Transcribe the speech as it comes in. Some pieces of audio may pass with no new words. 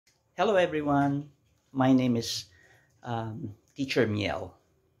Hello everyone, my name is Teacher Miel.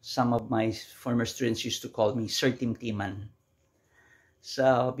 Some of my former students used to call me Sir Timtiman.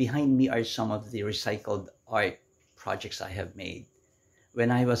 So behind me are some of the recycled art projects I have made.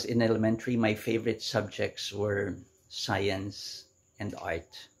 When I was in elementary, my favorite subjects were science and art,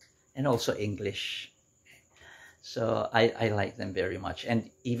 and also English. So I like them very much.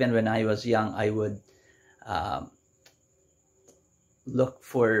 And even when I was young, I would look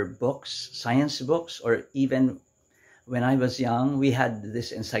for books, science books, or even when I was young, we had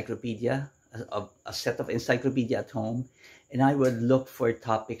this encyclopedia, a set of encyclopedia at home, and I would look for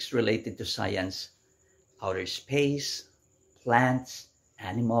topics related to science, outer space, plants,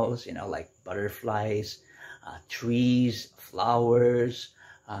 animals, like butterflies, trees, flowers,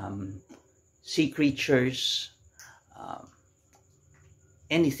 sea creatures,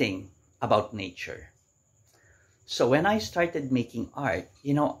 anything about nature. So when I started making art,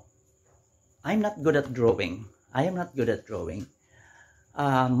 I'm not good at drawing. I am not good at drawing.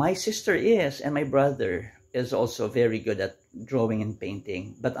 My sister is, and my brother is also very good at drawing and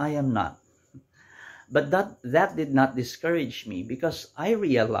painting, but I am not. But that did not discourage me, because I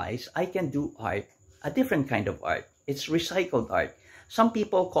realized I can do art, a different kind of art. It's recycled art. Some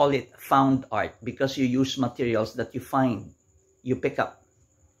people call it found art because you use materials that you find, you pick up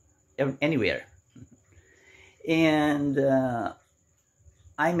anywhere. And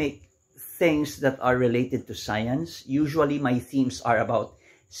I make things that are related to science. Usually my themes are about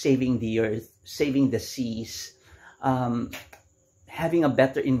saving the earth, saving the seas, having a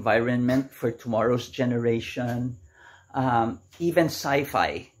better environment for tomorrow's generation, even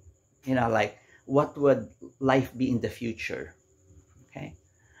sci-fi, like what would life be in the future, okay?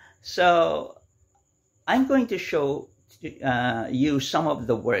 So I'm going to show you some of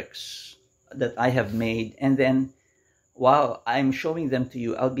the works that I have made, and then while I'm showing them to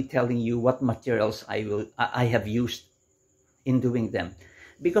you, I'll be telling you what materials I have used in doing them.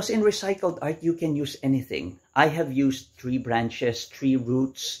 Because in recycled art, you can use anything. I have used tree branches, tree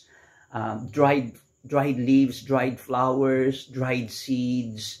roots, dried leaves, dried flowers, dried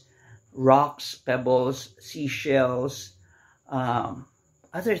seeds, rocks, pebbles, seashells,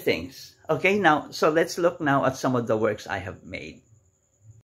 other things. Okay, so let's look now at some of the works I have made.